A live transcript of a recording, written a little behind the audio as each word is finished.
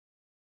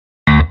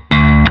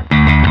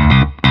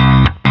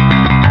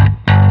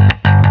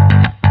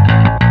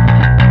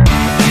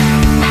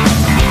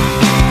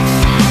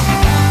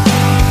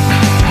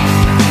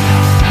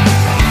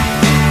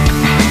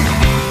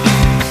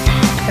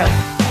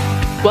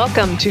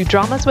Welcome to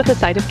Dramas with a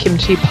Side of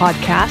Kimchi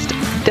podcast.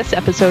 This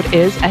episode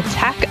is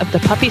Attack of the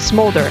Puppy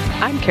Smolder.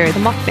 I'm Carrie the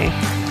Mockney.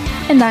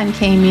 And I'm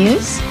Kay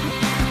Muse.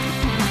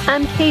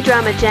 I'm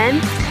K-Drama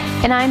Jen.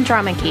 And I'm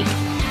Drama Geek.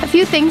 A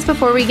few things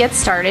before we get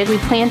started. We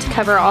plan to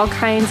cover all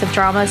kinds of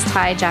dramas,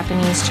 Thai,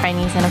 Japanese,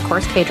 Chinese, and of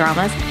course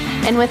K-dramas.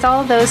 And with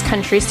all those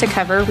countries to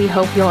cover, we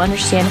hope you'll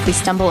understand if we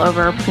stumble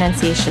over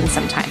pronunciation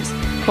sometimes.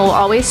 We'll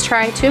always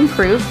try to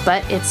improve,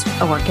 but it's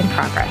a work in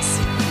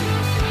progress.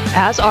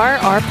 As are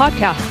our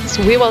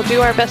podcasts. We will do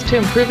our best to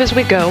improve as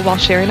we go while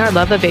sharing our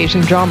love of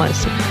Asian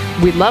dramas.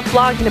 We love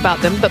blogging about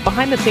them, but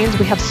behind the scenes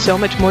we have so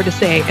much more to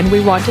say, and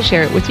we want to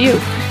share it with you.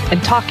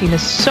 And talking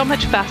is so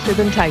much faster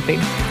than typing.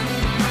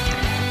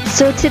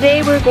 So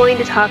today we're going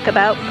to talk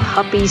about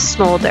Puppy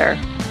Smolder.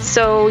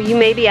 So you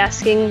may be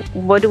asking,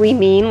 what do we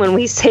mean when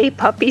we say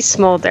Puppy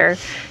Smolder?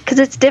 Because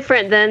it's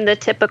different than the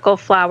typical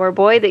flower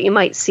boy that you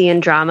might see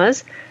in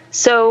dramas.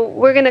 So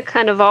we're going to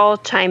kind of all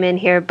chime in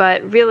here,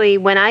 but really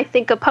when I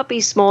think of Puppy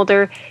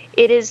Smolder,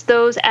 it is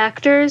those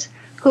actors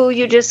who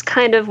you just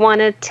kind of want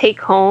to take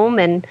home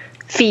and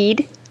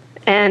feed.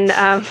 And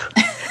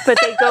but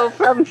they go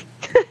from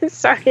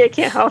sorry, I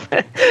can't help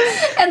it.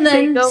 And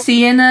then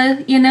see in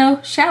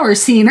a, shower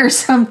scene or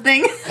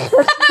something. That's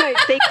right.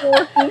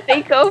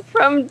 They go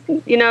from,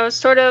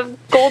 sort of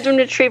golden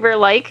retriever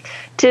like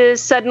to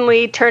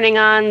suddenly turning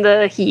on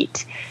the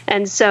heat.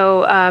 And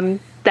so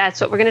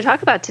that's what we're going to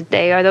talk about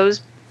today, are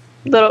those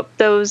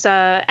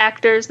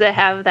actors that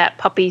have that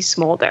puppy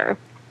smolder.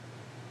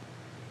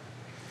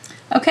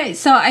 Okay,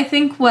 so I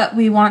think what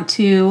we want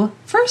to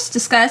first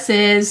discuss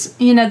is,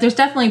 there's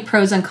definitely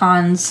pros and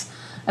cons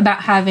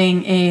about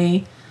having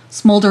a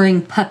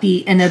smoldering puppy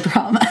in a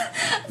drama.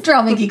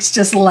 Drama Geek's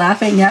just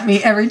laughing at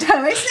me every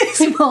time I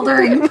say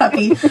smoldering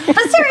puppy.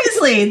 But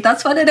seriously,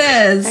 that's what it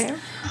is.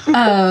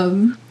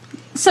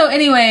 So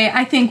anyway,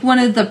 I think one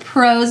of the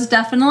pros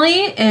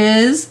definitely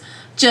is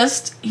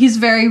just he's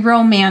very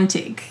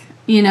romantic.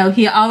 You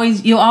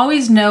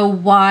always know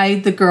why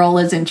the girl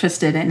is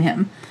interested in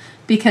him,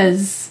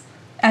 because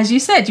as you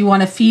said, you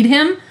want to feed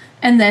him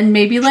and then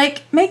maybe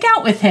make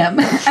out with him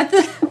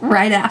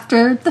right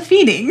after the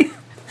feeding.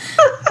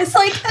 It's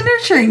like a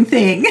nurturing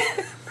thing.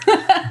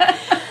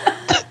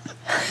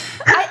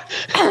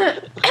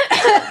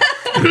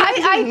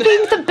 I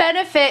think the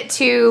benefit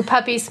to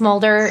Puppy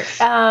Smolder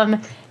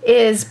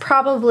is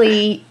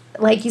probably,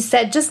 like you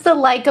said, just the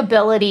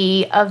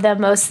likability of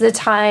them. Most of the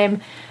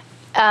time,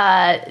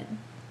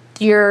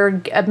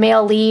 your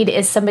male lead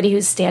is somebody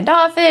who's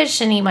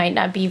standoffish and he might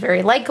not be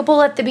very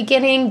likable at the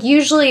beginning.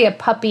 Usually a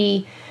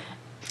puppy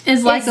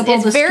is likable.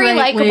 It's very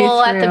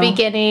likable at the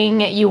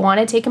beginning. You want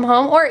to take him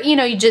home, or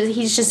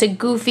he's just a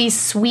goofy,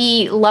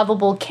 sweet,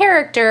 lovable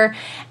character,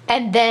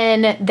 and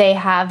then they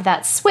have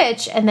that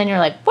switch, and then you're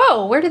like,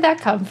 "Whoa, where did that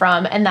come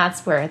from?" And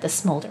that's where the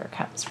smolder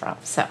comes from.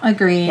 So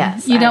agree.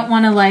 Yes, you don't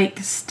want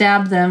to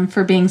stab them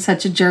for being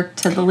such a jerk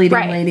to the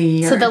leading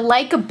lady. So the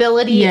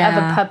likability of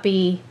a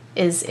puppy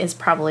is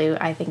probably,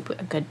 I think,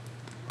 a good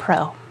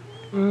pro.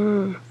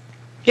 Mm.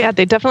 Yeah,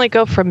 they definitely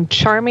go from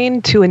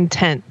charming to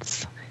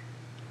intense.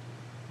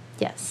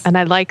 Yes. And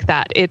I like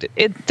that.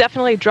 It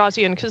definitely draws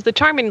you in, because the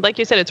charming, like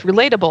you said, it's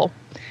relatable.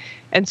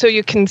 And so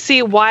you can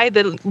see why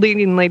the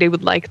leading lady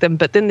would like them,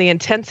 but then the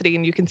intensity,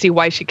 and you can see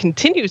why she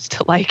continues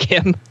to like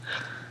him.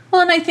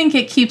 Well, and I think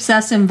it keeps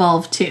us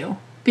involved too,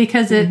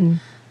 because there's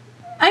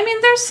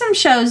some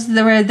shows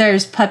where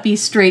there's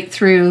puppies straight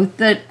through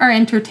that are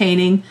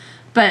entertaining,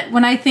 but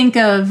when I think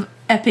of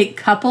epic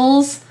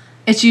couples,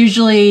 it's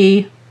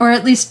usually, or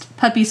at least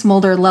Puppy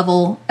Smolder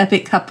level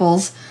epic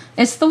couples,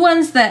 it's the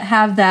ones that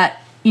have that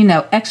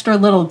extra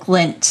little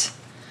glint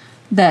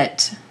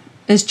that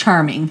is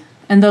charming.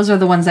 And those are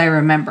the ones I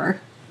remember.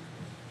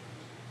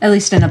 At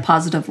least in a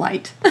positive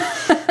light.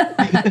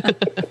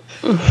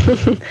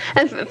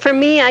 And for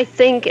me, I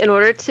think in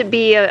order to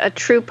be a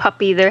true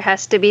puppy, there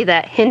has to be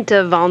that hint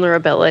of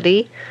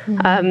vulnerability.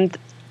 Mm-hmm.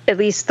 At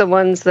least the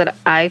ones that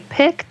I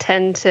pick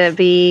tend to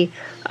be,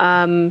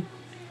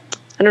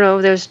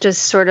 there's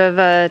just sort of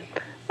a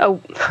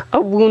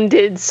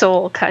wounded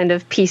soul kind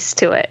of piece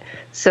to it.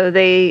 So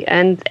they,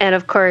 and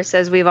of course,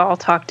 as we've all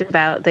talked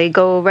about, they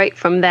go right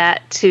from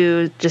that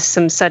to just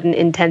some sudden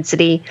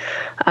intensity.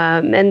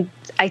 And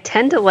I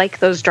tend to like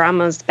those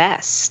dramas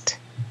best.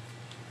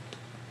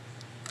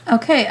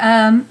 Okay,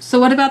 so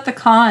what about the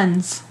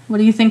cons? What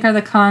do you think are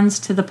the cons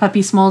to the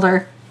Puppy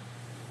Smolder?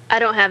 I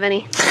don't have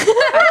any.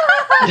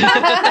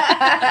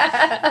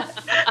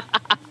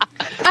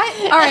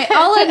 All right,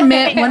 I'll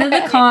admit one of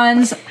the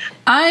cons,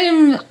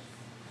 I'm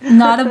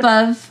not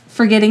above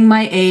forgetting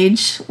my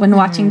age when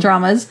watching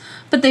dramas,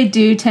 but they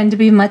do tend to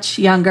be much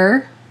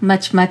younger,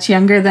 much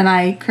younger than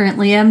I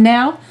currently am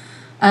now.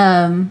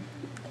 And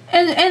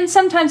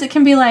sometimes it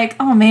can be like,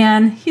 oh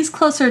man, he's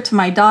closer to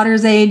my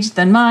daughter's age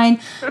than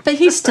mine, but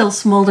he's still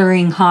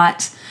smoldering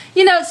hot. So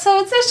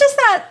there's just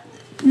that,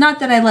 not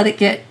that I let it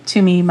get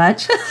to me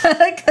much,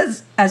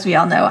 because as we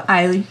all know,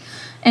 I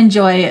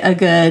enjoy a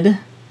good,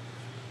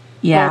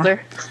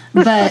 Smolder.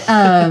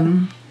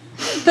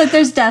 But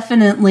there's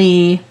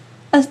definitely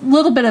a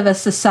little bit of a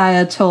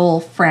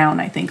societal frown,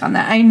 I think, on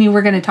that. I mean,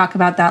 we're going to talk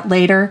about that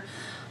later,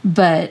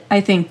 but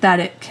I think that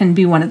it can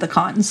be one of the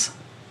cons.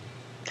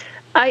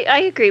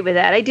 I agree with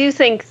that. I do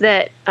think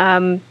that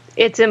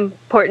it's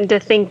important to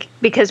think,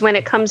 because when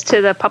it comes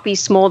to the puppy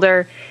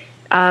smolder,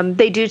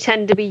 they do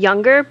tend to be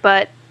younger,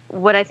 but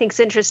what I think is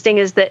interesting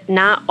is that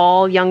not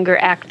all younger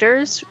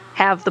actors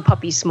have the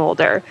puppy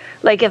smolder.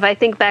 Like, if I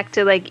think back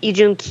to like Lee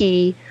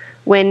Jun-ki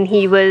when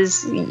he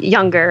was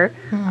younger,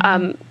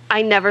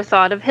 I never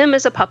thought of him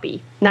as a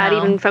puppy, not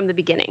even from the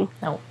beginning.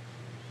 No.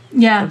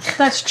 Yeah,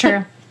 that's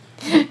true.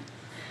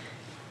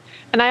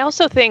 And I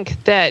also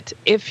think that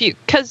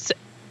because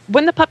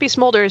when the puppy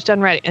smolder is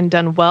done right and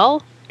done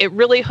well, it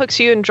really hooks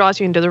you and draws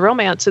you into the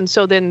romance. And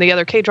so then the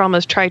other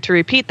K-dramas try to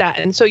repeat that.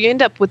 And so you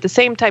end up with the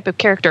same type of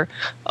character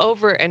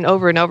over and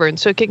over and over. And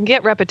so it can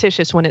get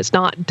repetitious when it's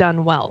not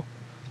done well.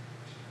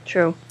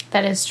 True.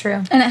 That is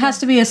true. And it has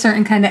to be a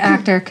certain kind of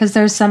actor, because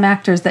there's some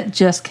actors that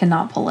just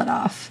cannot pull it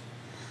off.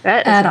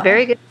 That is a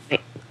very good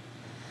point.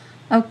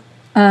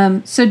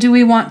 Oh, so do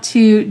we want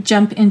to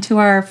jump into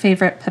our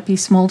favorite puppy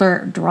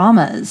smolder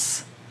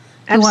dramas?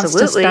 Who wants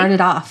to start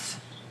it off?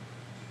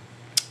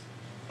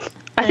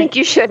 I think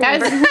you should.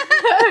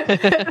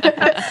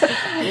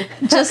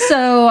 Just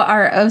so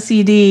our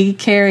OCD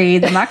Carrie,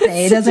 the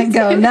Maknae, doesn't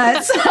go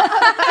nuts,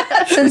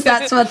 since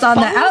that's what's on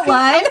the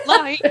outline.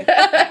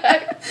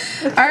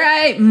 All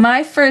right,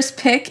 my first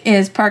pick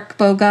is Park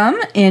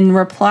Bo-gum in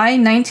Reply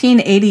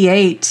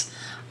 1988.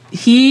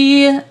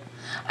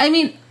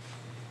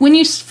 When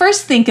you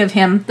first think of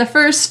him, the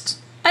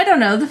first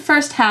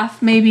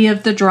half maybe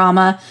of the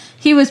drama,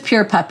 he was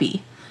pure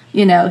puppy.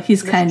 You know,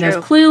 he's kind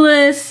of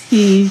clueless.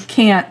 He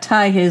can't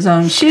tie his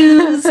own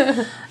shoes.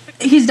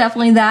 He's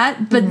definitely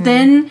that. But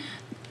then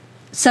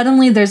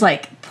suddenly there's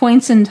like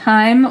points in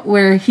time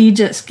where he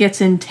just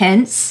gets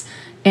intense,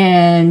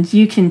 and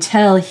you can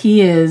tell he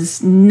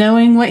is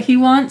knowing what he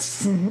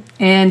wants,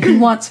 and he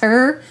wants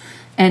her,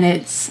 and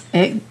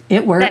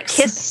it works. That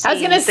kiss scene, I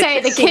was going to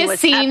say the kiss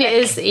scene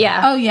is,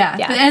 Oh,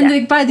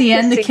 yeah. By the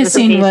end, the kiss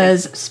scene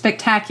was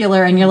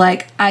spectacular, and you're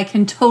like, I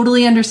can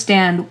totally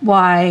understand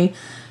why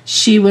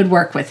she would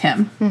work with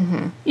him.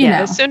 You know.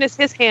 As soon as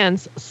his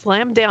hands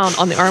slammed down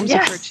on the arms of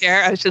her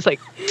chair, I was just like,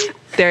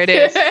 there it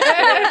is.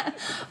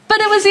 But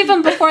it was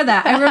even before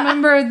that. I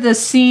remember the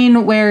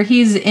scene where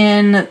he's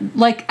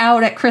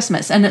out at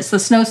Christmas, and it's the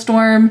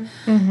snowstorm,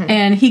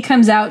 and he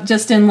comes out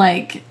just in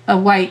like a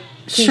white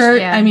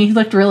shirt. I mean, he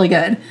looked really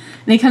good.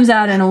 And he comes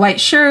out in a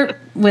white shirt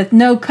with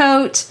no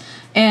coat,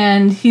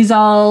 and he's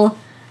all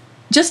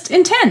just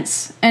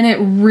intense, and it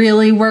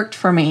really worked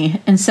for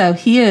me. And so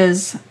he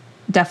is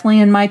definitely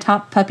in my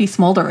top puppy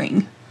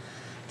smoldering.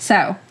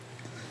 So,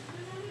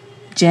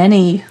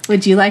 Jenny,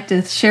 would you like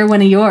to share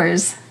one of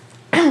yours?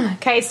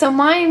 Okay, so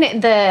mine,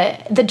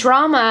 the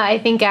drama, I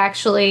think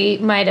actually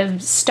might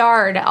have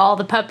starred all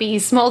the puppy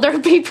smolder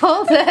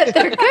people that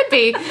there could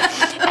be.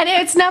 And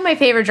it's not my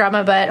favorite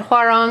drama, but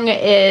Hwarang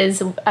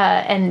is,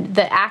 and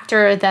the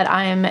actor that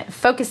I'm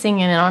focusing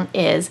in on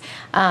is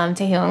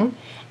Taehyung,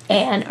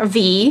 and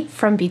V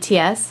from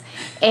BTS.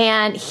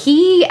 And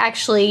he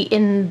actually,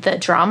 in the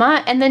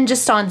drama and then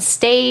just on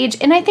stage,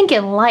 and I think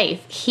in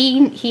life,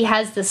 he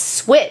has this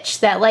switch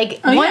that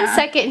one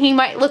second he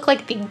might look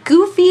like the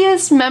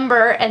goofiest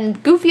member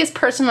and goofiest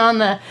person on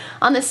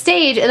the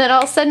stage, and then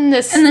all of a sudden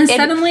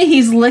suddenly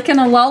he's licking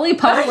a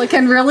lollipop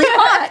looking really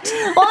hot.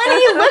 Well, and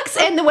he looks,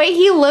 and the way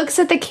he looks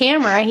at the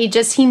camera, he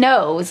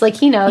knows,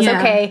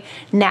 okay,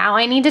 now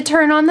I need to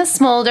turn on the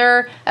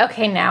smolder,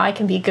 okay, now I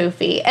can be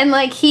goofy. And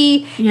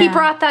he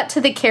brought that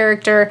to the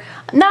character.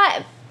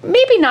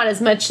 Maybe not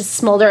as much as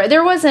Smolder.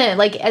 There wasn't,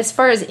 as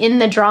far as in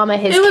the drama,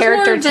 his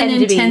character tended to be... It was more of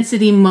an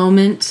intensity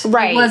moment.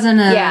 Right. It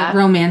wasn't a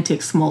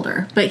romantic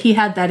Smolder. But he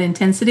had that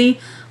intensity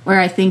where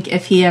I think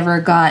if he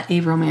ever got a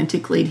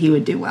romantic lead, he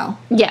would do well.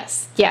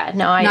 Yes. Yeah.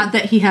 No, Not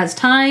that he has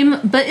time,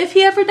 but if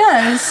he ever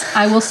does,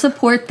 I will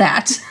support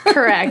that.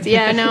 Correct.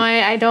 Yeah, no,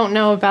 I don't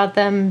know about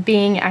them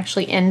being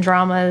actually in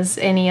dramas,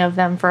 any of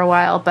them, for a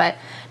while. But,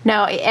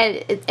 no,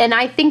 and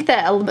I think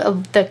that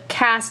the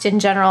cast in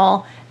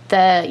general...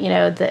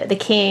 The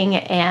King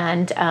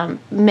and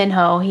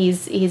Minho,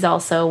 he's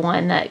also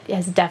one that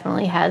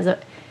definitely has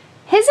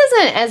his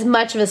isn't as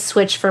much of a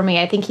switch for me.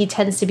 I think he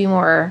tends to be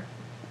more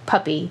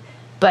puppy,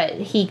 but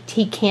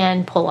he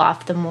can pull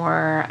off the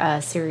more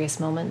serious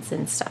moments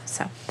and stuff.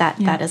 So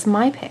that is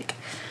my pick.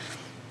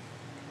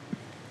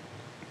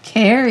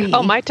 Carrie.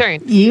 Oh, my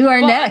turn. You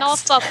are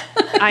next.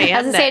 I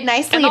am next. Say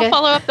nicely. And I'll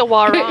follow up the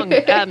Hwarang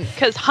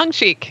because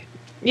Hung-sik,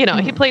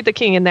 he played the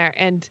king in there,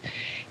 and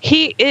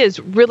he is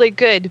really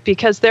good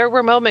because there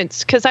were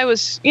moments, because I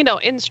was,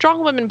 in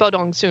Strong Woman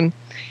Bodong-soon,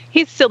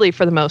 he's silly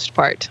for the most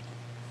part.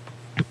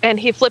 And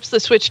he flips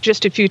the switch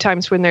just a few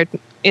times when they're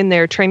in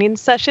their training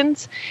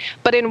sessions.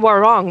 But in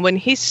Hwarang, when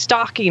he's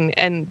stalking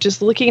and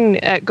just looking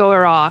at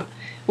Go-ra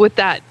with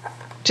that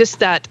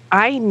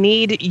I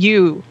need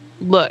you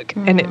look.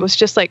 And it was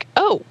just like,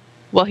 oh,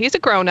 well, he's a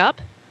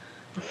grown-up.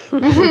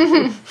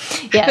 Yes.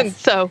 And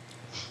so,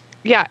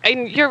 yeah,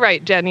 and you're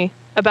right, Jenny.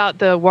 about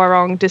the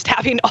Hwoarang just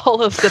having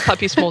all of the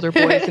Puppy Smolder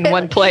boys in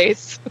one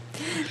place.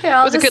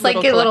 Yeah, it was just like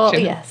a little.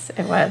 Yes,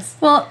 it was.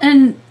 Well,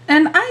 and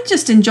I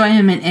just enjoy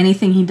him in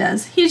anything he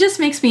does. He just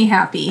makes me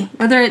happy,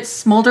 whether it's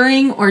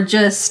smoldering or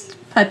just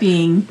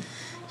puppying.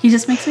 He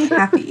just makes me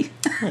happy.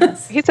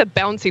 Yes. He's a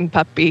bouncing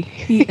puppy.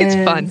 It's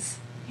fun.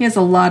 He has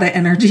a lot of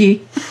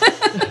energy.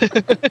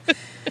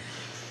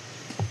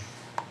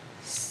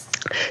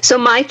 So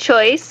my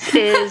choice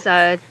is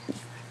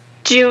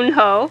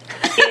Junho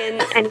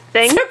in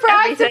anything.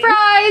 Surprise, everything.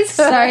 Surprise!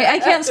 Sorry, I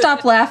can't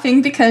stop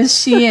laughing because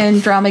she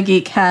and Drama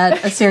Geek had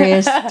a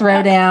serious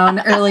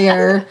throwdown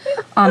earlier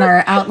on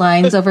our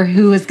outlines over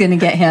who was going to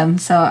get him.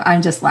 So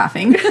I'm just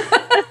laughing.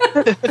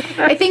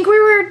 I think we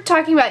were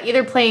talking about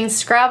either playing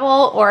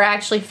Scrabble or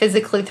actually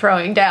physically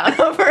throwing down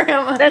over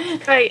him.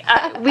 That's right.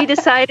 We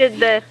decided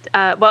that,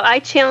 I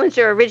challenged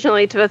her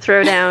originally to a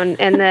throwdown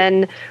and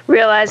then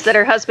realized that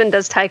her husband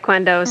does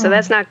Taekwondo. So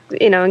that's not,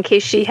 in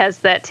case she has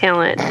that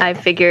talent, I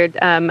figured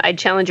I'd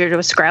challenge her to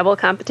a Scrabble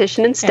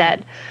competition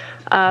instead.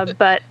 Yeah.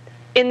 But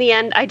in the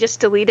end, I just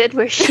deleted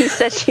where she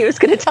said she was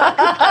going to talk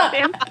about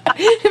him.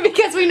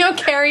 Because we know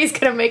Carrie's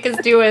going to make us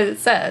do what it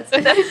says.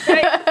 That's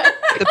right.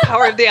 The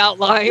power of the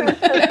outline.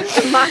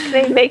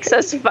 Maknae makes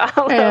us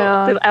follow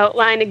the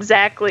outline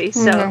exactly.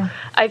 So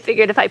I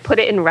figured if I put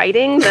it in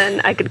writing,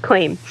 then I could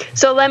claim.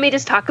 So let me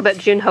just talk about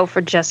Junho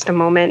for just a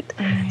moment.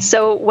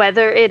 So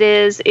whether it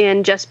is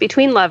in Just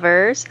Between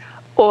Lovers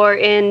or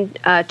in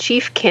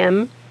Chief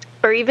Kim,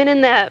 or even in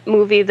that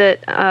movie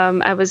that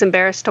I was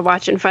embarrassed to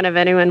watch in front of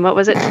anyone. What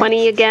was it,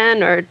 20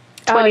 again? Or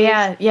 20?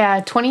 Oh,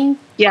 yeah, 20?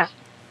 Yeah.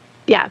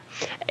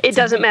 It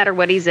doesn't matter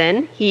what he's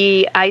in.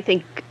 He, I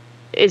think,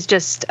 is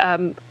just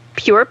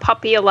pure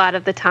puppy a lot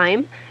of the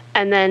time.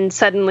 And then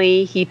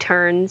suddenly he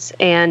turns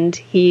and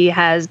he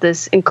has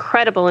this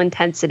incredible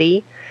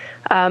intensity.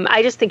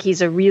 I just think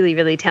he's a really,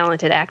 really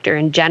talented actor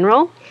in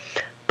general.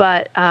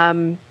 But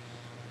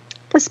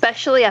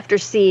especially after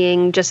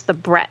seeing just the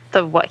breadth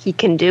of what he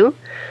can do.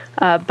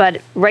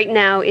 But right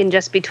now in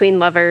Just Between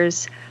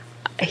Lovers,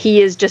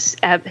 he is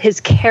just, his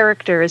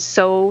character is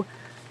so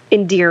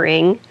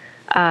endearing.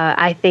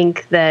 I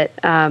think that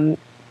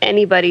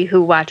anybody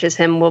who watches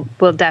him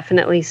will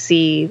definitely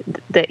see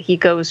that he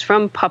goes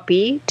from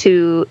puppy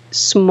to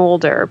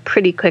smolder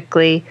pretty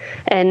quickly.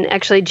 And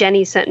actually,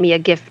 Jenny sent me a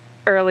GIF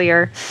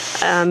earlier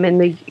in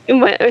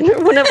one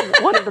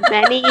of the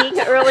many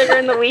earlier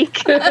in the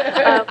week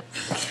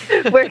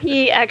where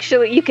he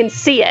actually, you can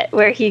see it,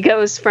 where he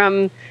goes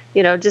from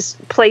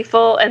just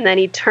playful, and then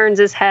he turns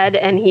his head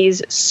and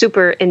he's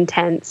super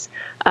intense.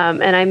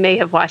 And I may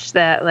have watched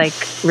that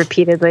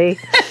repeatedly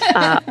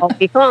all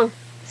week long.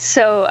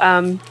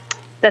 So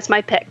that's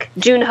my pick.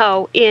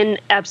 Junho in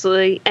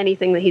absolutely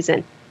anything that he's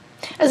in.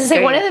 As I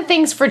say, one of the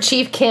things for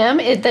Chief Kim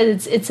is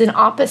that it's an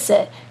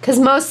opposite, because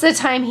most of the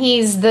time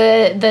he's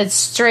the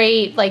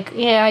straight,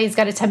 he's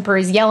got a temper,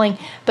 he's yelling,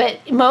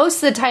 but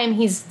most of the time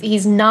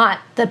he's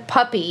not the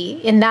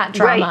puppy in that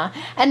drama.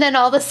 Right. And then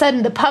all of a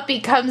sudden the puppy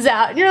comes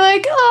out and you're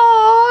like,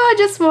 oh, I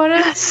just want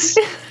to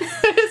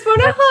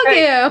hug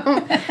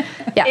him.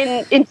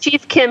 Yeah. In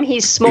Chief Kim,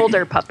 he's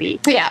smolder puppy.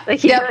 Yeah.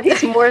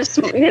 He's more,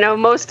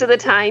 most of the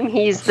time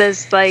he's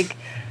this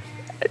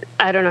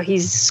I don't know,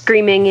 he's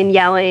screaming and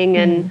yelling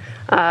and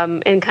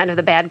kind of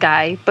the bad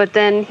guy. But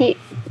then he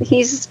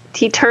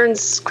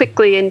turns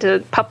quickly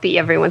into puppy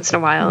every once in a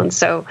while. And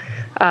so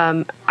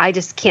I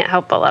just can't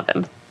help but love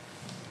him.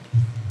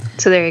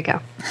 So there you go.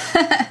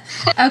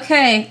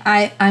 Okay,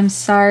 I'm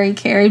sorry,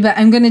 Carrie, but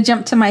I'm going to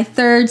jump to my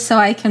third so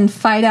I can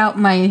fight out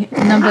my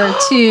number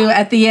 2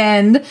 at the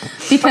end,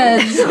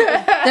 because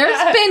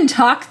there's been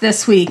talk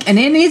this week and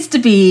it needs to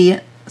be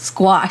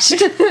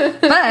squashed.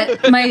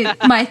 But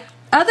my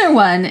other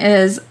one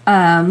is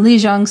Lee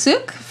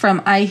Jong-suk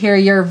from I Hear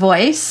Your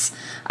Voice.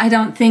 I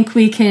don't think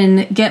we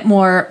can get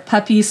more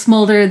puppy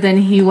smolder than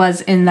he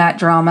was in that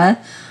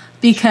drama,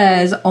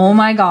 because, oh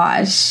my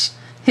gosh,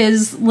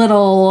 his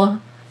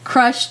little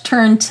crush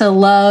turned to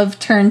love,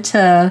 turned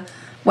to,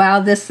 wow,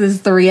 this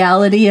is the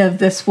reality of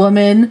this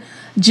woman.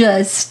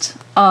 Just,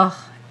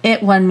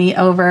 it won me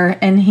over,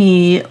 and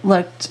he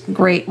looked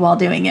great while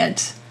doing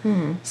it.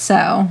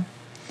 So,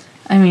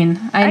 I mean,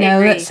 I know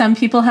agree. That some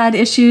people had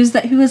issues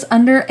that he was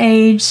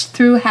underage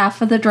through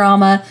half of the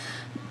drama,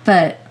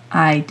 but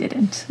I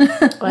didn't.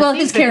 Well,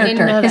 his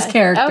character. His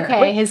character.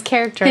 Okay, his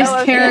character. His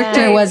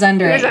character was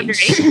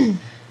underage.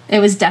 It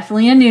was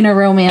definitely a Nuna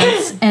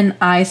romance, and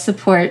I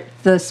support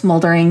the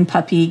smoldering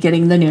puppy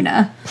getting the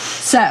Nuna.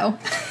 So,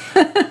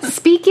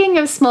 speaking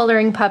of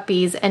smoldering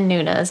puppies and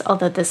Nunas,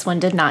 although this one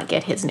did not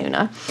get his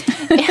Nuna,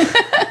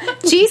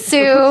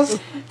 Jisoo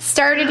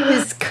started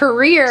his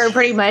career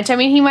pretty much. I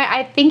mean,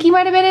 I think he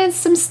might have been in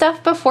some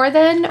stuff before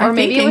then, or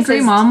maybe it was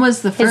Angry Mom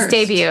was the first.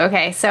 His debut.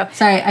 Okay, so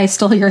sorry, I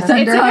stole your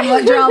thunder on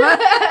what drama.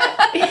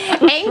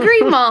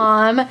 Angry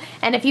Mom,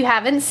 and if you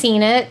haven't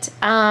seen it,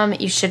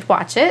 you should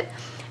watch it,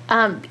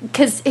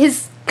 because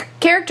his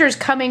characters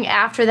coming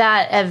after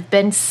that have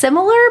been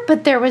similar,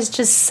 but there was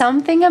just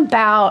something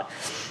about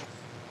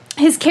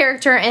his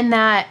character in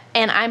that,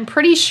 and I'm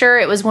pretty sure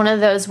it was one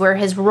of those where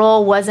his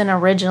role wasn't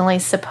originally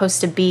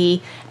supposed to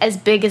be as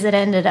big as it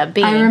ended up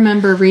being. I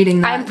remember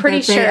reading that. I'm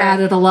pretty sure they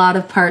added a lot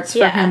of parts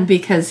for him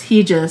because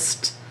he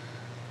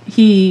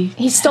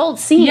stole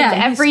scenes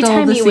every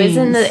time he was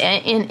in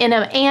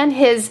and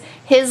his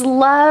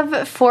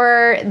love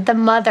for the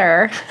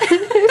mother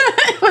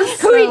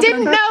who he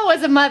didn't know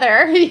was a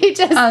mother. He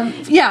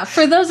just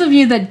for those of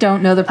you that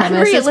don't know the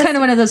premise, it's kind of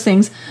one of those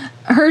things.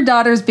 Her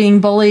daughter's being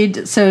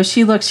bullied, so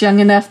she looks young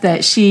enough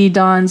that she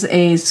dons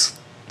a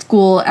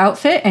school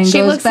outfit and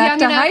goes back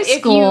to high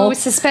school. If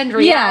you suspend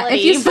reality. Yeah,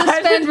 if you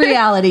suspend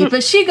reality.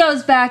 But she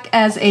goes back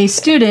as a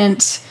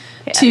student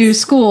to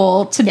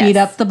school to beat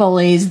up the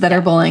bullies that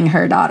are bullying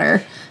her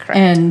daughter. Correct.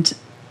 And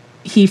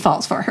he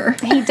falls for her.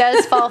 He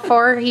does fall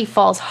for her. He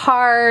falls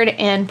hard,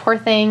 and poor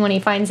thing when he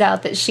finds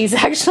out that she's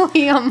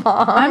actually a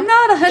mom. I'm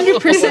not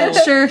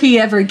 100% sure he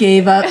ever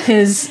gave up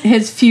his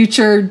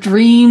future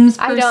dreams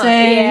per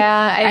se.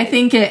 Yeah, I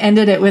think it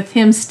ended it with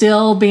him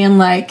still being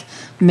like,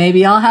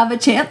 maybe I'll have a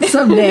chance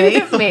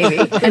someday. Maybe.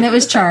 And it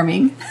was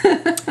charming.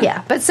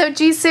 Yeah, but so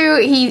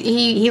Jisoo,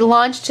 he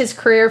launched his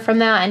career from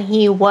that, and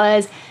he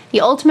was the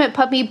ultimate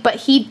puppy, but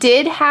he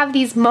did have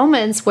these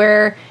moments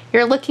where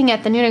you're looking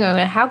at the Nuna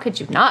going, how could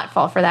you not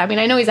fall for that? I mean,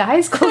 I know he's a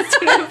high school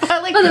student,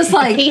 but it's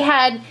like you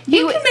can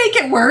make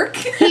it work.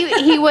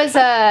 he was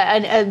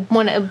an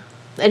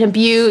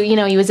abuse,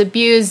 he was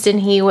abused, and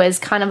he was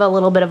kind of a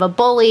little bit of a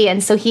bully,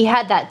 and so he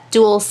had that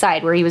dual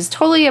side where he was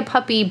totally a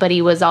puppy, but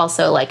he was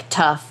also like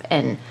tough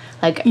and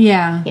like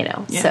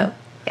so.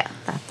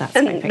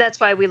 That's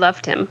why we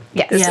loved him.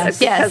 Yes.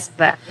 Because of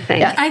that, I think.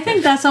 Yeah, I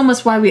think that's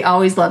almost why we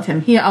always love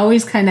him. He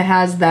always kind of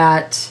has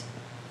that.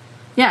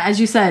 Yeah, as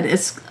you said,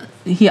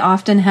 he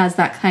often has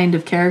that kind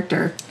of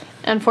character.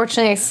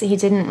 Unfortunately, he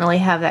didn't really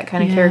have that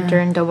kind of character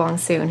in Do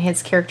Bong-soon.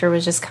 His character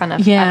was just kind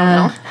of, I don't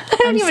know. I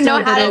don't even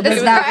know how to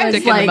describe that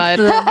was like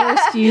the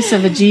worst use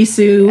of a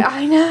Jisoo.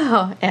 I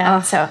know.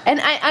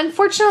 Yeah.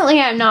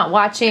 Unfortunately, I'm not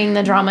watching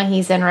the drama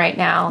he's in right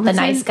now. The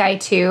Nice Guy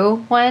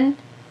 2 one.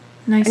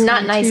 Bad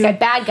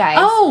Guys.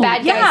 Oh,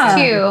 Bad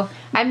Guys 2.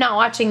 I'm not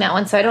watching that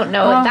one, so I don't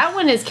know. That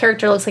one, his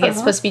character looks like it's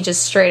supposed to be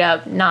just straight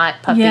up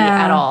not puppy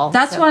at all.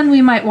 That's one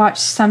we might watch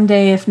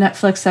someday if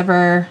Netflix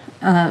ever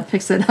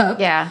picks it up.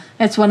 Yeah.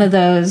 It's one of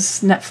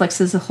those Netflix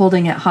is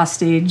holding it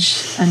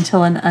hostage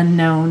until an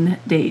unknown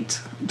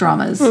date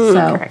dramas.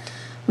 So correct.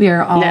 We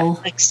are all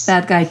Netflix.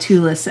 Bad Guy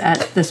 2-less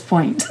at this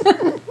point.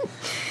 All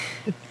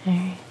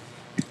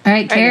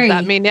right, Carrie. Is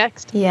that me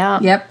next? Yeah.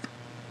 Yep.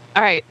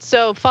 All right,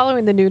 so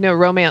following the Nuna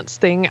romance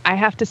thing, I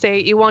have to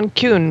say Iwon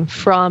Kyun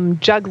from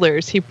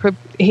Jugglers.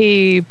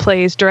 He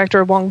plays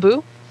director Wong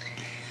Bu,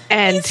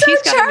 and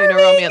he's got charming. A Nuna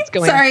romance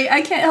going. Sorry,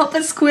 I can't help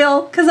but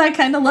squeal because I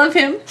kind of love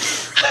him.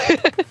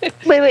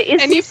 Wait,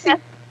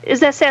 is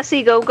that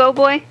Sassy Go-Go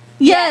Boy?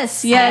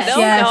 Yes. No,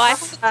 I haven't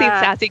seen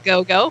Sassy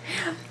Go-Go.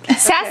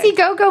 Sassy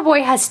Go-Go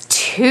Boy has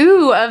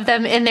two of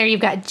them in there.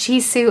 You've got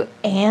Jisoo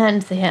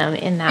and him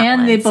in that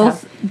and one. they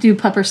both do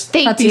Puppy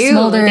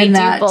Smolder in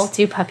that. They do both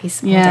do Puppy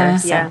Smolder. Yeah.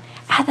 So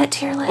add that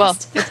to your list. Well,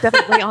 it's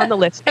definitely on the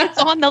list. It's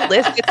on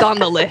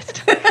the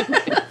list.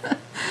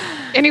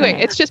 Anyway,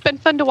 it's just been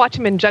fun to watch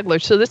him in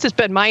Jugglers. So this has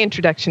been my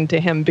introduction to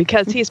him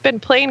because he's been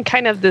playing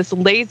kind of this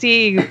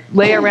lazy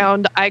lay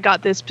around. I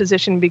got this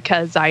position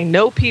because I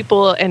know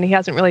people and he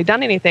hasn't really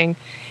done anything.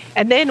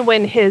 And then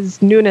when his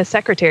Nuna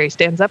secretary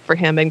stands up for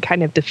him and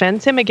kind of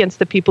defends him against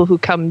the people who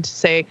come to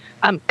say,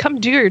 come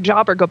do your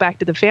job or go back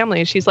to the family.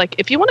 And she's like,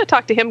 if you want to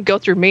talk to him, go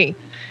through me.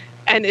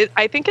 And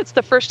I think it's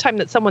the first time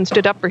that someone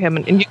stood up for him.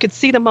 And you could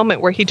see the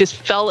moment where he just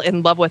fell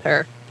in love with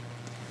her.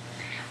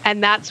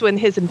 And that's when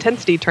his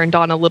intensity turned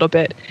on a little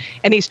bit.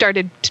 And he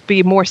started to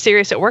be more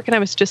serious at work. And I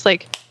was just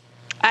like,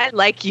 I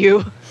like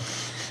you.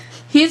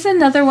 He's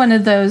another one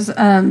of those.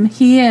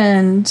 He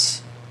and,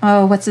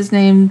 what's his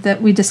name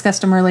that we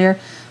discussed him earlier?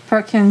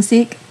 Park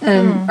Hyung-sik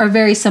are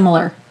very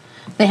similar.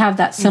 They have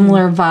that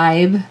similar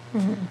vibe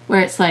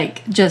where it's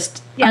like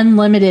just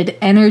unlimited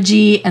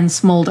energy and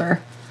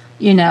smolder,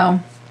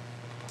 and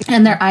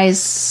their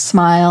eyes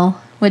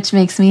smile, which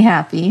makes me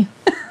happy.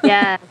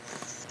 Yes.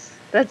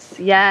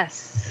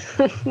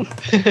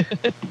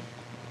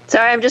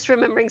 Sorry, I'm just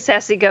remembering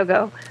Sassy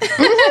Go-Go.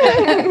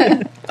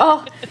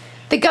 Oh,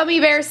 the gummy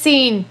bear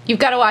scene. You've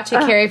got to watch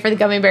it, Carrie, for the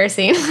gummy bear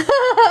scene.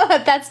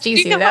 That's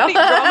Jisoo, though. How many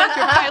dramas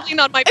you're piling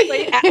on my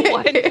plate at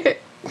once?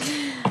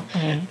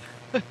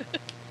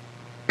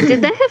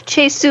 Did that have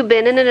Chae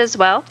Soo-bin in it as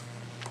well?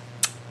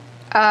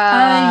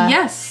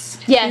 Yes.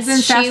 Yes, she was in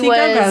Sassy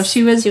Go-Go.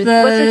 She was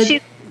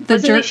the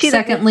jerk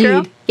second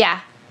lead.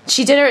 Yeah.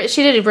 She did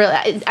it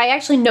really. I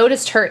actually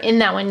noticed her in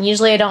that one.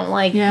 Usually I don't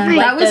like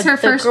that was her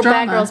first drama.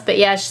 Bad girls, but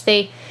yeah,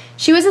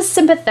 she was a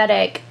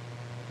sympathetic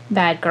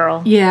bad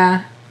girl.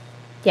 Yeah.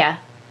 Yeah.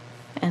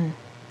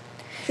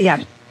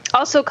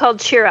 Also called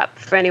Cheer Up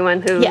for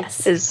anyone who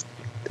is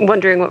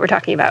wondering what we're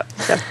talking about.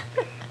 So,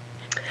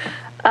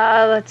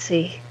 let's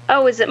see.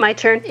 Oh, is it my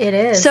turn? It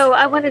is. So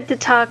I wanted to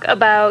talk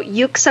about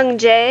Yuk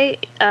Sung-jae,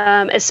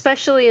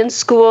 especially in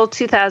School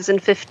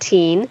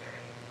 2015.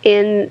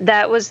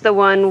 That was the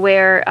one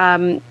where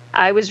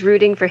I was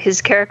rooting for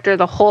his character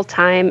the whole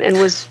time and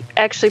was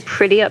actually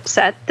pretty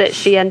upset that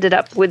she ended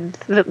up with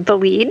the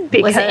lead.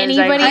 Because was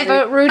anybody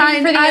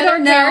rooting for the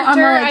other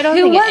character? I don't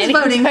know. Who was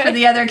voting for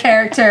the other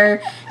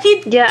character?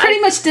 He pretty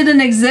much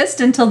didn't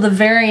exist until the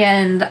very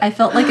end. I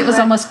felt like it was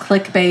almost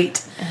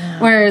clickbait,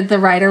 where the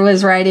writer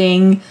was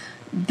writing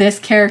this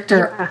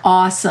character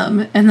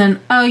awesome, and then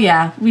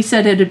we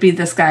said it would be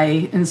this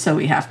guy, and so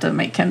we have to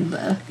make him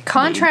the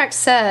contract lead.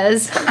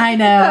 Says. I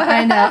know.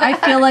 I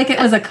feel like it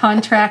was a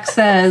contract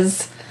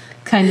says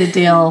kind of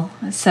deal.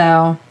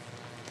 So,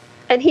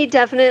 and he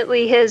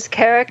definitely, his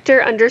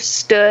character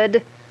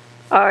understood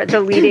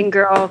the leading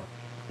girl.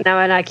 Now,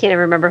 and I can't even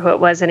remember who it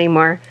was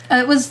anymore.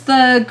 It was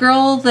the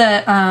girl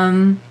that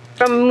from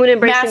Moon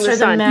Embracing the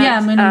Sun.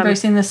 Moon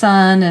Embracing the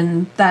Sun,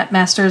 and that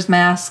Master's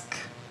Mask.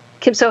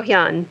 Kim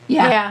So-hyun.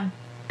 Yeah.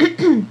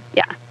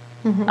 Yeah.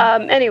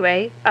 Mm-hmm.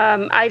 Anyway,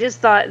 I just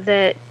thought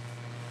that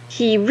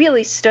he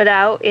really stood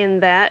out in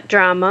that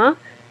drama.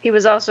 He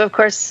was also, of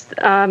course,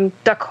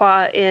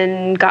 Dak-hwa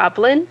in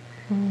Goblin,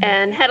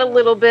 and had a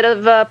little bit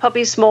of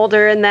Puppy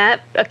Smolder in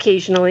that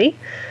occasionally.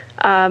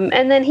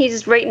 And then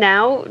he's right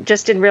now,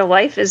 just in real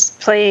life, is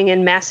playing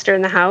in Master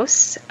in the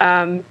House.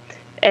 And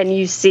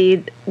you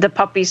see the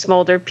Puppy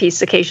Smolder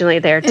piece occasionally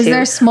there, too. Is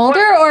there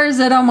Smolder, or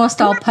is it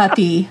almost all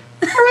puppy?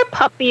 More a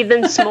puppy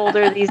than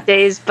Smolder these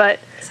days, but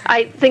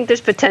I think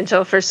there's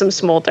potential for some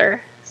Smolder.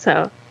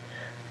 So,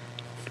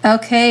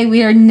 okay,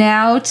 we are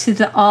now to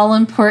the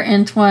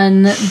all-important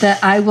one that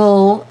I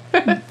will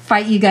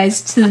fight you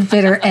guys to the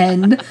bitter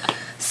end.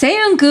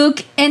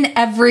 Seung-gook in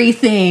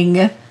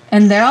everything.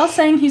 And they're all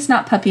saying he's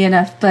not puppy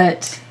enough,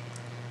 but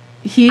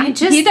he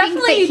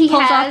definitely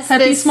pulls off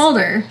Puppy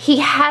Smolder. He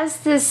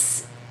has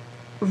this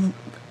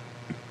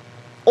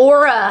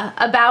aura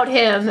about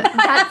him.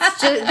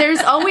 That's just,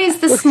 there's always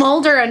the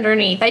smolder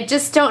underneath. I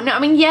just don't know. I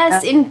mean,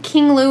 yes, in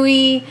King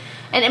Louis,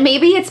 and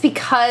maybe it's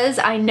because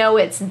I know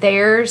it's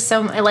there.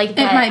 So like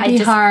that, it might be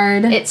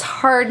hard. It's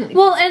hard.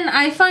 Well, and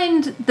I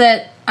find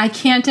that I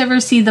can't ever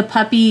see the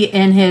puppy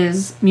in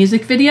his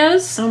music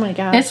videos. Oh my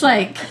gosh. It's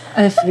like,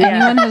 if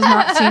anyone has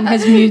not seen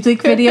his music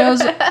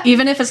videos,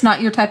 even if it's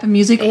not your type of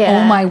music,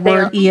 oh my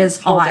word, he is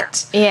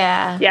hot.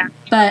 Yeah. Yeah.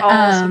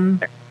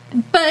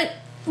 But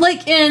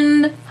like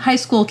in High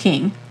School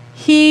King,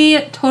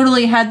 he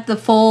totally had the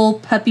full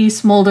puppy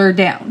smolder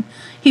down.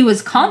 He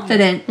was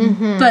confident,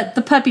 but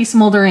the puppy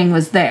smoldering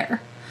was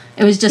there.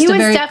 It was just a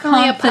very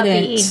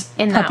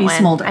confident puppy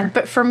smolder.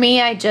 But for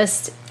me, I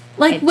just...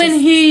 when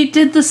he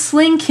did the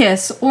sling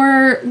kiss,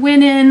 or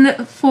went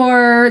in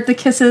for the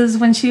kisses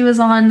when she was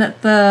on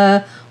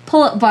the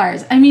pull-up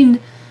bars. I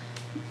mean,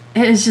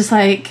 it was just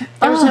like...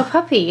 There was no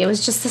puppy. It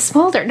was just the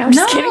smolder. No, I'm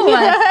just kidding. He was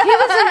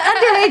an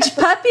underage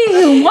puppy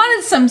who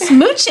wanted some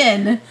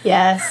smooching.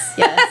 Yes.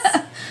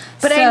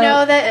 But I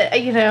know that,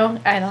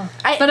 I don't...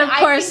 But of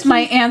course,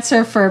 my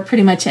answer for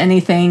pretty much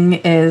anything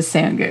is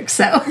Seung-gook.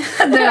 So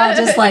they're all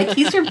just like,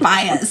 he's your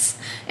bias.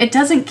 It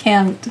doesn't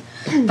count.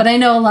 But I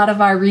know a lot of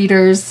our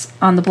readers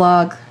on the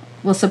blog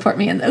will support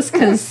me in this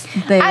because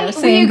they are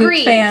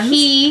Seung-gook fans.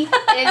 He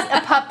is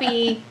a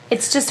puppy.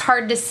 It's just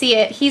hard to see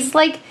it. He's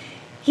like...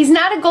 He's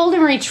not a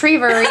golden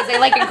retriever. He's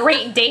like a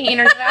Great Dane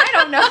or something. I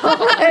don't know.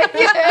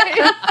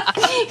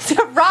 He's a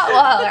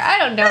Rottweiler. I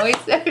don't know.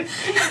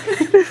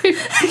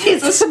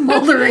 He's a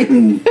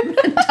smoldering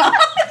dog.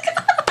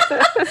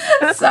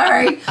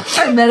 Sorry,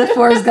 our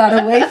metaphors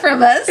got away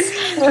from us.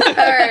 All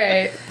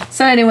right.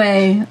 So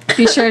anyway,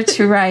 be sure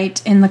to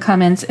write in the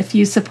comments if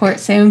you support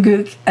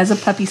Seung-gook as a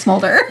puppy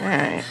smolder. All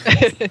right.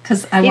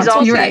 Because I want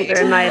to be right.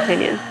 In my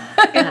opinion.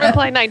 In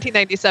Reply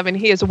 1997,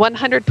 he is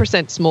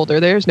 100% smolder.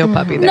 There's no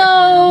puppy there.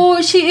 No,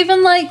 she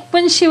even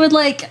when she would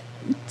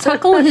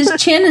tuckle his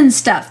chin and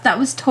stuff. That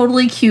was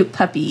totally cute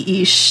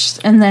puppy-ish.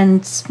 And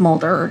then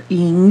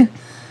smoldering.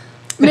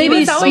 Maybe he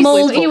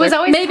was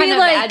always maybe kind of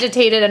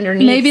agitated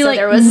underneath. Maybe so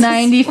there was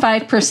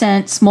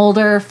 95%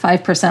 smolder,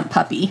 5%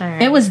 puppy.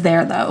 Right. It was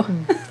there though.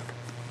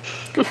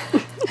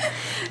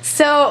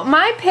 So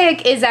my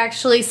pick is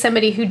actually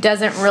somebody who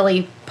doesn't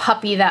really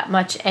puppy that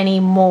much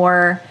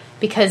anymore,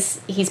 because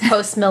he's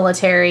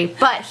post-military,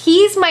 but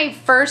he's my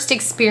first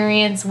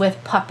experience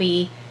with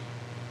puppy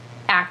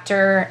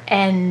actor,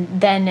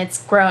 and then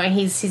it's growing.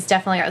 He's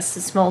definitely got a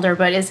smolder,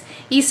 but is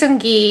Lee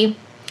Seung-gi,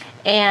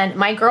 and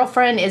My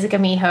Girlfriend is a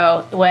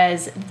Gamiho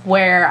was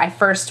where I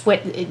first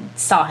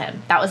saw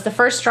him. That was the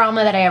first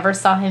drama that I ever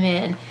saw him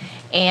in,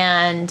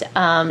 and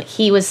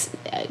he was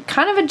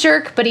kind of a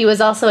jerk, but he was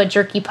also a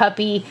jerky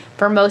puppy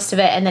for most of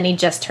it, and then he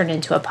just turned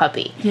into a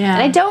puppy. Yeah.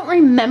 And I don't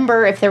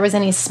remember if there was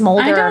any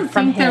smolder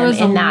from him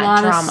in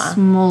that drama. Of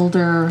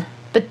smolder.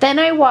 But then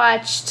I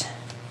watched,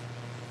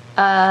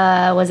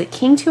 was it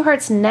King Two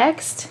Hearts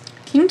Next?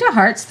 King Two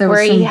Hearts, there was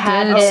where some he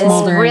had this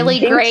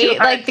really great,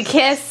 the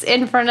kiss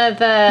in front of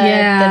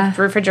the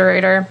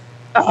refrigerator.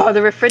 Oh,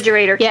 the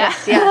refrigerator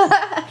kiss,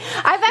 yes.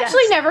 I've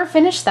actually never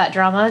finished that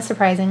drama,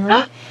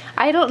 surprisingly.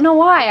 I don't know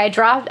why. I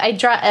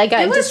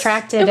got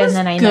distracted, and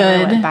then I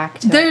never went back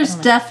to it. There's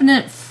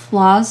definite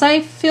flaws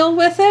I feel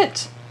with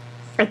it.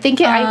 I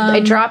think I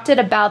dropped it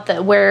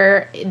about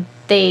where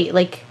they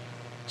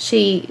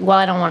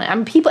I don't want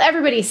to.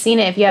 Everybody's seen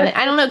it. If you haven't,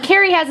 I don't know.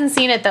 Carrie hasn't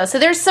seen it though. So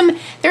there's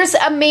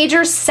a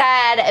major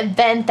sad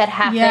event that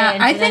happened. Yeah,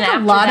 I think a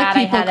lot of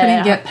people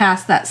couldn't get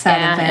past that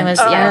sad event.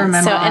 I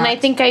remember. So, and I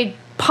think I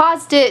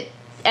paused it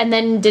and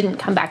then didn't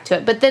come back to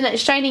it. But then at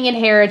Shining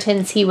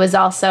Inheritance, he was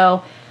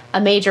also a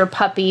major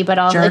puppy, but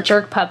a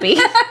jerk puppy.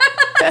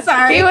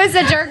 Sorry, he was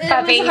a jerk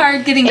puppy. It was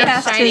hard getting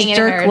past his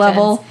jerk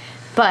level.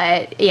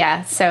 But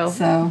yeah,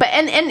 but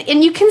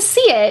and you can see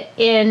it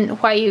in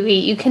Why You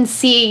Eat. You can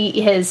see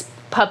his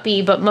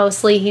puppy, but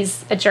mostly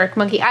he's a jerk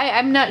monkey.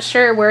 I'm not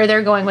sure where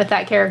they're going with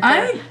that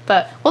character,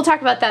 but we'll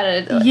talk about that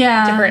at a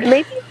different.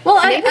 Maybe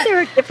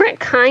there are different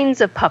kinds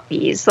of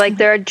puppies. Like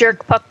there are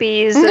jerk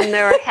puppies and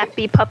there are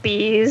happy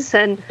puppies,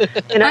 and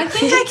I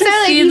think I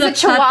can see the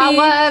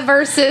Chihuahua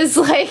versus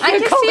I can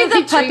see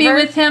the puppy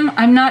with him.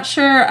 I'm not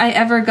sure I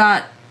ever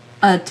got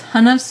a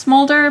ton of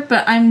Smolder,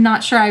 but I'm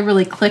not sure I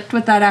really clicked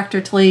with that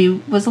actor till he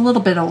was a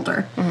little bit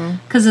older,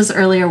 because his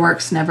earlier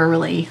works never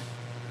really.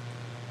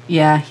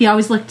 Yeah, he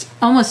always looked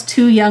almost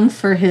too young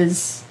for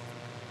his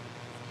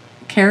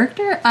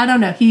character. I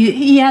don't know.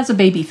 He has a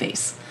baby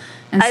face.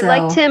 And I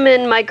liked him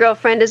in My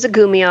Girlfriend is a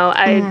Gumio.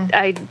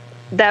 I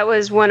that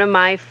was one of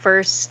my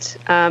first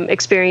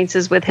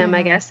experiences with him,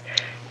 I guess.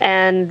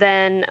 And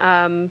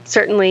then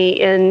certainly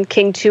in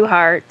King Two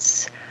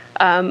Hearts,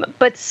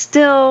 but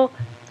still.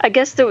 I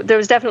guess there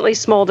was definitely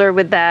Smolder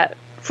with that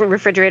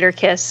refrigerator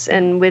kiss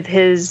and with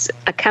his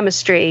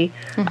chemistry.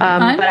 But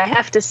I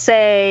have to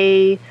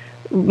say,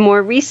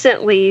 more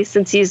recently,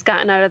 since he's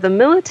gotten out of the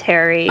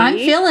military, I'm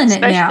feeling it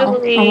now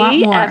a lot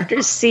more.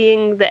 After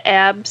seeing the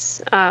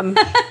abs on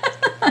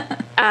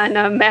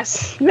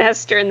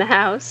Master in the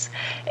House.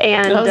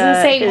 And I was going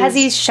to say, has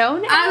he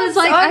shown abs? I was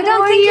like, I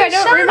don't think he's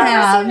shown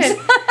abs.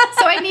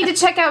 So I need to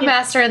check out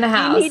Master in the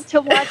House. You need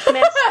to watch Master in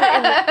the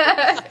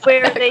House,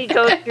 where they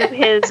go through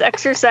his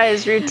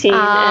exercise routine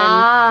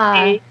and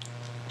they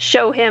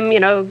show him,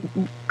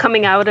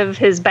 coming out of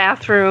his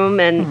bathroom.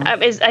 And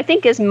I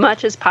think as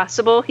much as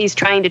possible, he's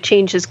trying to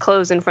change his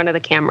clothes in front of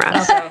the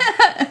camera.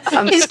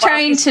 So, he's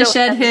trying to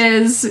shed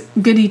his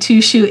goody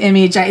two-shoe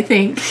image, I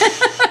think.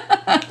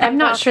 I'm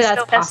not sure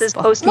that's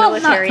possible.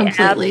 Well, not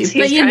completely,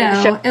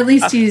 but at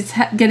least he's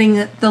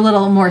getting the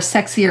little more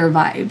sexier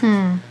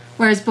vibe.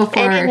 Whereas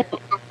before, in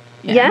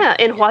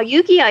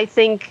Hwayugi, I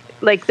think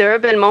there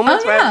have been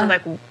moments where I was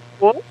like,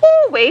 "Whoa,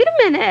 wait a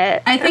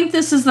minute!" I think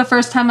this is the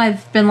first time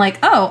I've been like,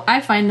 "Oh,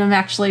 I find him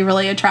actually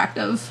really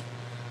attractive."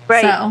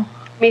 Right. So,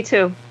 me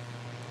too.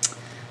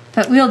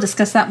 But we'll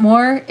discuss that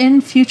more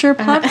in future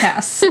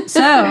podcasts.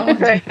 So, all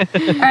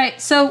right.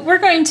 So we're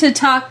going to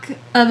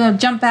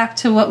jump back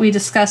to what we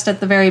discussed at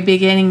the very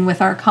beginning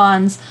with our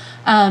cons.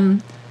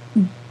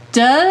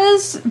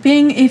 Does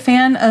being a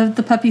fan of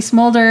the puppy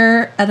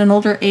Smolder at an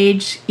older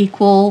age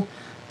equal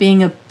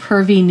being a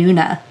pervy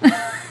Nuna?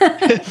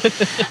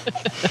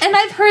 And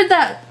I've heard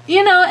that,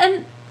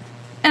 and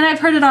I've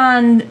heard it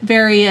on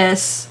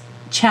various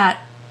chat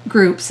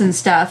groups and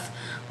stuff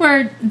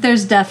where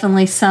there's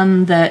definitely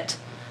some that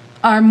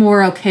are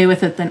more okay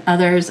with it than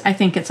others. I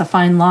think it's a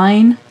fine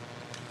line.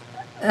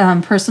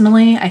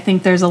 Personally, I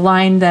think there's a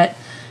line that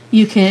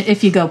you can,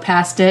 if you go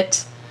past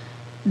it,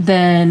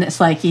 then it's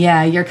like,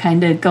 yeah, you're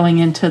kind of going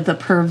into the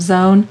perv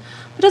zone.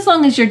 But as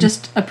long as you're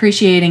just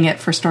appreciating it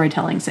for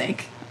storytelling's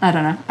sake, I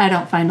don't know. I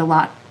don't find a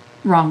lot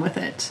wrong with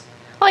it.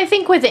 Well, I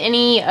think with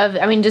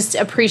just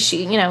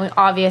appreciate,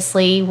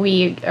 obviously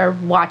we are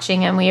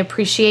watching and we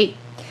appreciate,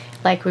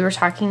 like we were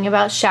talking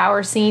about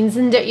shower scenes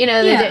and,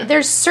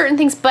 there's certain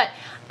things, but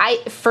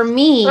for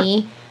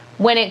me,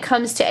 when it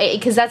comes to,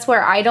 because that's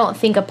where I don't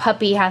think a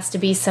puppy has to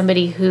be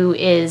somebody who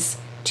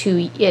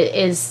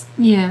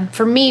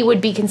for me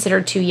would be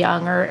considered too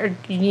young or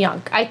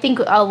young. I think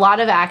a lot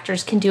of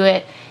actors can do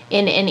it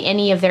in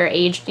any of their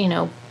age.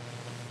 Junho,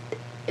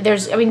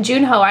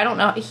 I don't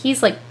know,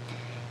 he's like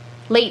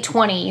late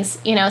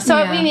 20s. So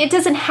it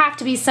doesn't have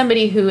to be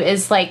somebody who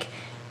is like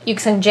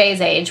Yuksung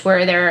Jae's age,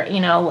 where they're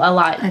a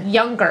lot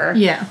younger.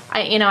 Yeah,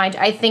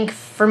 I think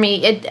for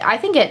me, I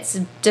think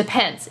it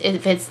depends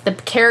if it's the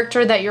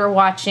character that you're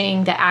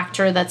watching, the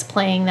actor that's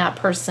playing that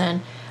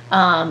person,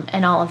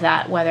 and all of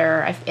that.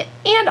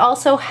 And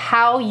also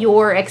how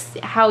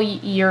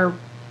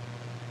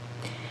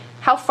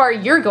far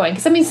you're going.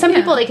 Because some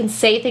people, they can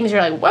say things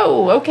you're like,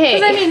 whoa, okay.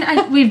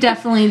 Because we've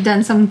definitely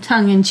done some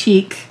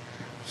tongue-in-cheek,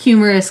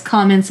 humorous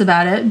comments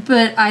about it,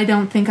 but I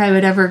don't think I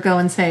would ever go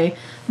and say,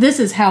 this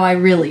is how I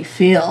really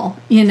feel,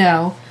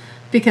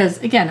 because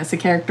again, it's a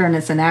character and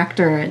it's an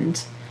actor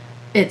and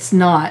it's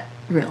not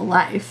real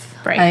life.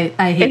 Right.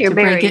 I hate to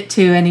break it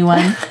to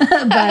anyone,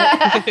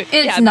 but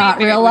it's not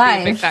real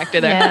life. Big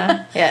factor there.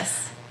 Yeah.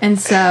 Yes. And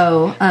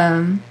so,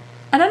 I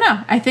don't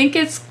know. I think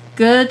it's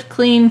good,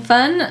 clean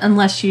fun,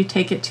 unless you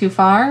take it too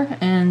far.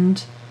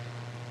 And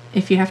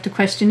if you have to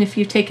question if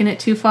you've taken it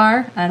too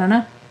far, I don't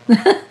know.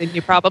 And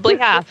you probably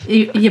have.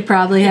 You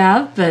probably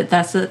have, but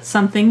that's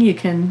something you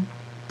can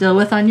deal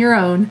with on your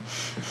own.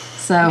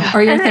 So,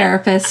 or your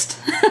therapist.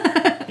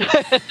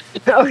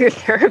 Your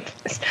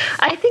therapist.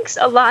 I think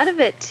a lot of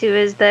it too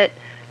is that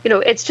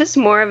it's just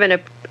more of an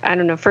I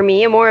don't know, for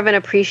me, more of an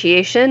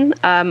appreciation.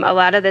 A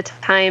lot of the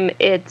time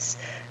it's,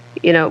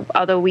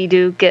 although we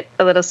do get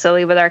a little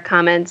silly with our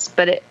comments,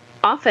 but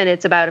often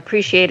it's about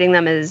appreciating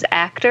them as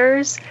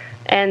actors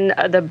and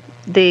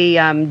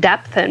the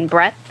depth and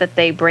breadth that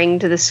they bring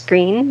to the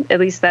screen. At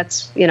least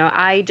that's,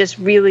 I just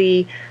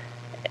really,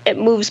 it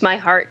moves my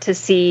heart to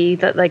see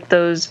that, like,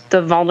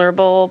 the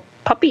vulnerable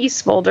puppy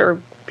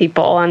smolder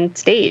people on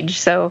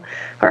stage, or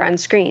on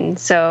screen.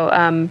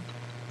 So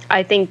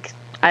I think,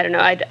 I don't know,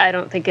 I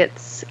don't think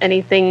it's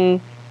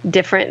anything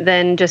different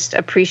than just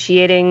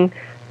appreciating,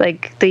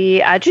 like, the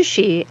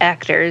ajushi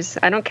actors.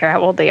 I don't care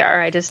how old they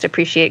are. I just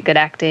appreciate good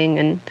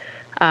acting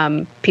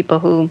and people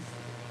who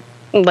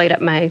light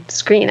up my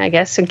screen, I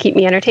guess, and keep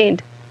me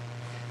entertained.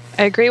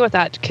 I agree with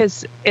that,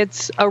 because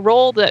it's a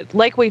role that,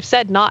 like we've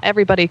said, not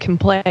everybody can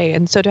play.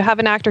 And so to have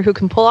an actor who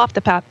can pull off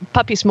the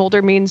puppy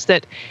smolder means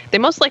that they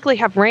most likely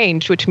have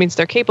range, which means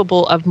they're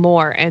capable of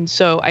more. And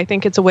so I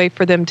think it's a way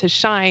for them to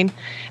shine,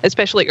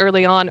 especially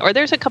early on. Or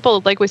there's a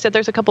couple, like we said,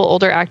 there's a couple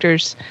older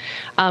actors.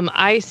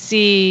 I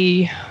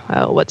see,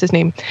 what's his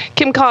name?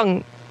 Kim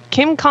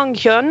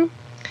Kong-hyun.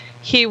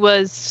 He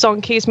was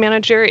Song Ki's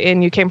manager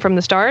in You Who Came from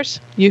the Stars.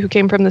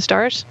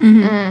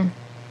 Mm-hmm.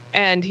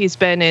 And he's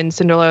been in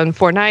Cinderella and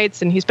Four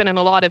Nights, and he's been in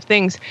a lot of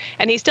things.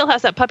 And he still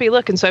has that puppy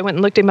look, and so I went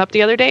and looked him up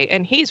the other day,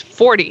 and he's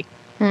 40.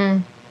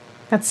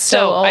 That's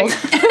so old. I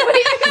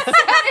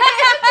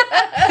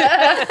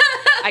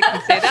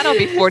can say that. I'll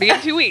be 40 in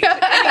 2 weeks.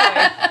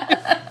 Anyway.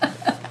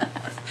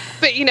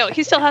 But,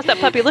 he still has that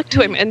puppy look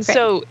to him. And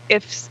so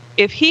if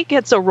he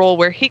gets a role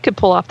where he could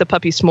pull off the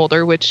puppy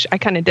smolder, which I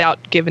kind of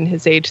doubt, given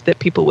his age, that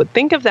people would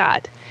think of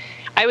that,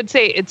 I would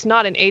say it's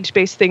not an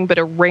age-based thing, but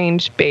a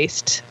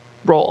range-based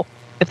role,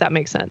 if that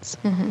makes sense.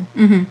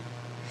 Mm-hmm. Mm-hmm.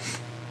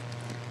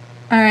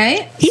 All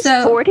right. He's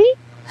 40?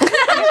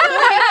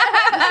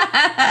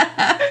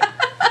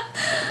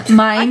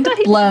 Mind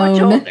blown.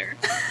 Much older.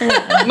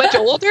 Much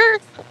older?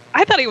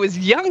 I thought he was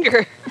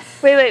younger.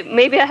 Wait,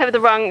 maybe I have the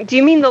wrong... Do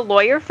you mean the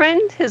lawyer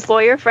friend? His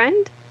lawyer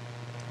friend?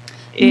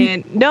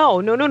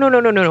 No.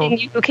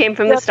 You Who Came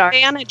from the Stars?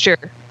 Manager.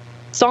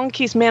 Song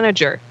Ki's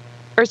manager.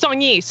 Or Song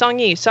Yi,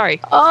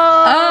 sorry.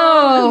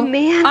 Oh,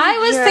 man. I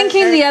was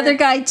thinking the other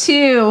guy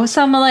too.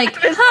 So I'm like,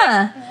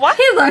 what?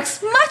 He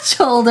looks much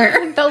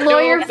older. The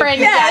lawyer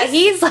friend, yes. Yeah,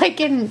 he's like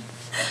in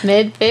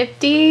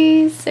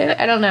mid-50s.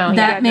 I don't know.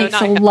 That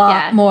makes a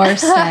lot more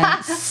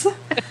sense. All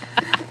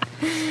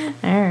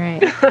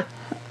right.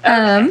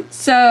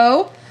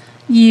 So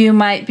you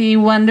might be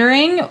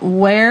wondering,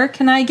 where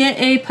can I get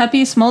a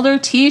Puppy Smolder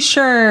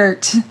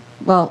t-shirt?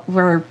 Well,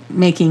 we're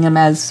making them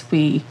as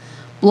we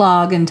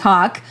blog and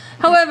talk.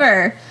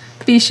 However,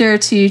 be sure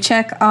to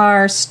check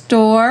our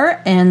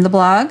store and the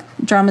blog,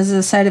 Dramas is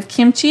a Side of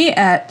Kimchi,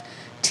 at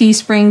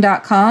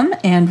teespring.com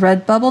and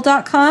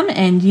redbubble.com,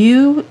 and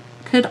you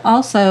could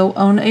also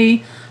own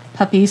a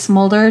Puppy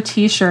Smolder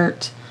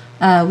t-shirt.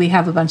 We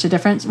have a bunch of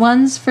different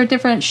ones for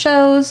different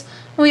shows.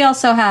 We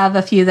also have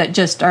a few that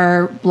just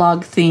are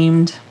blog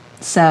themed.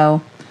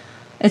 So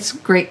it's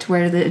great to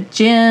wear to the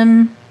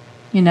gym,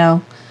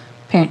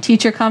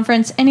 parent-teacher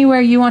conference, anywhere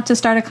you want to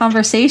start a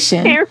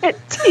conversation.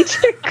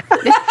 Parent-teacher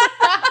conference.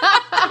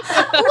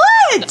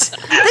 What?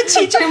 The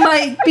teacher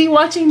might be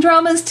watching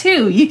dramas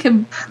too. You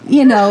can,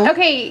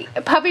 Okay,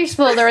 Puppy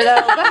Smolder, though.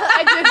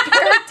 I did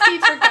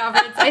parent-teacher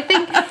conference. I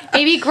think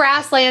maybe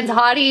Grasslands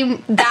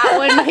Hottie, that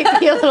one might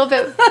be a little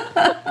bit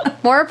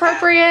more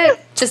appropriate.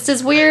 Just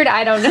as weird.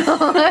 I don't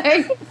know.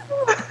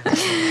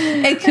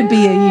 It could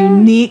be a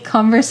unique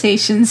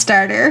conversation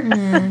starter.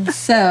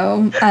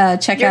 So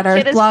check out our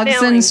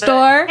blogs and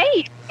store.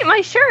 Hey, get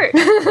my shirt.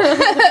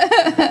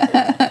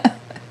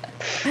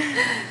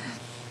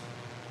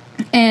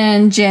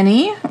 And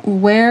Jenny,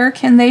 where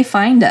can they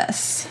find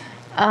us?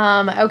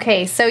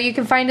 Okay, so you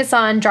can find us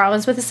on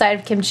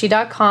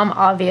dramaswithaside.kimchi.com,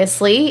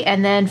 obviously.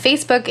 And then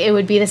Facebook, it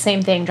would be the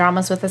same thing,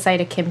 Dramas with a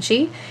Side of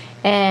Kimchi.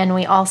 And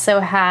we also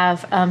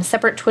have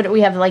separate Twitter. We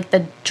have like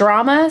the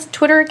drama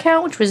Twitter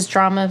account, which was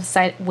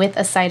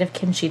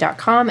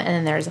dramaswithaside.kimchi.com. And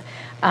then there's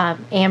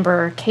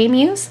Amber K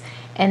Muse.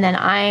 And then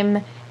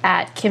I'm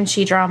at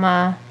Kimchi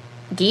Drama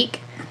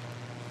Geek.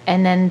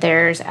 And then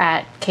there's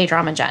at K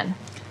Drama Jen.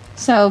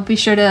 So be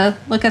sure to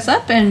look us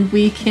up and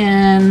we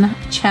can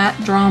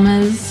chat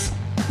dramas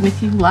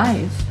with you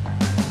live.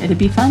 It'd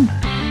be fun.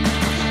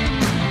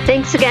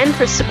 Thanks again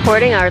for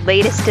supporting our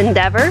latest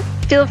endeavor.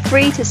 Feel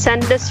free to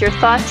send us your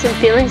thoughts and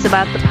feelings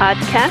about the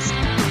podcast,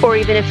 or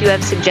even if you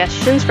have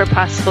suggestions for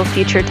possible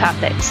future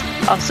topics.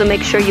 Also,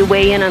 make sure you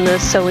weigh in on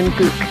those So and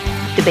Gook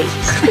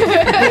debates.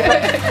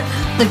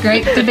 The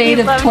great debate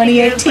of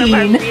 2018. From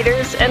our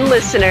readers and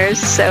listeners,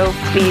 so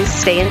please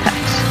stay in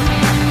touch.